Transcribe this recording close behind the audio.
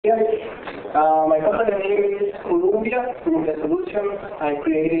Yes. My company name is Koolumbia, Koolumbia Solutions. I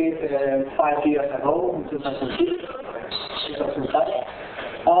created 5 years ago, in 2005.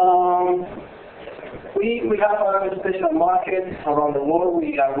 We have a special market around the world.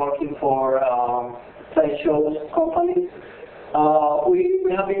 We are working for trade shows companies. We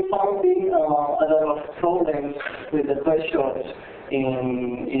have been finding a lot of problems with the trade shows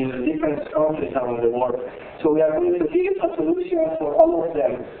in different countries around the world. So we are going to give a solution for all of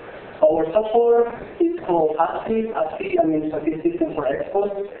them. Our software is called Asfe, administrative system for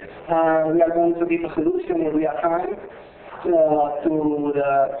exports. We are going to give a solution in real time to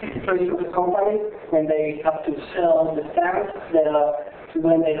the trade show companies when they have to sell the stands,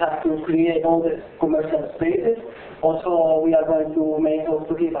 when they have to create all the commercial spaces. Also, we are going to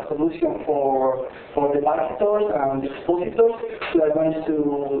give a solution for the marketers and the expositors. We are going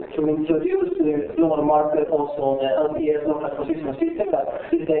to introduce to the global market also the LPS, local position system,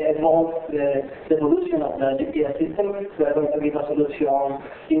 that is the evolution of the GPS system. We are going to give a solution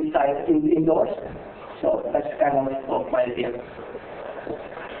indoors. So that's kind of my idea.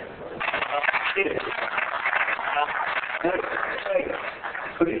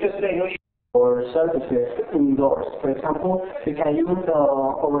 Could you just say or services indoors? For example, you can use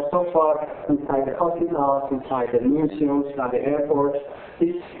our software inside the hospitals, inside the museums, at the airports.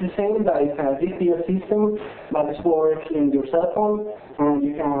 It's the same that it's a GPS system, but it's works in your cell phone, and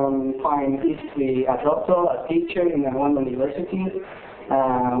you can find easily a doctor, a teacher in one university.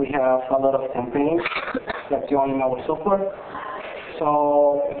 We have a lot of campaigns that join our software.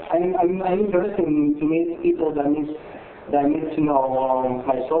 So I'm interested to meet people that need to know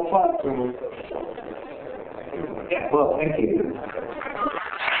my software. Yeah, well, thank you.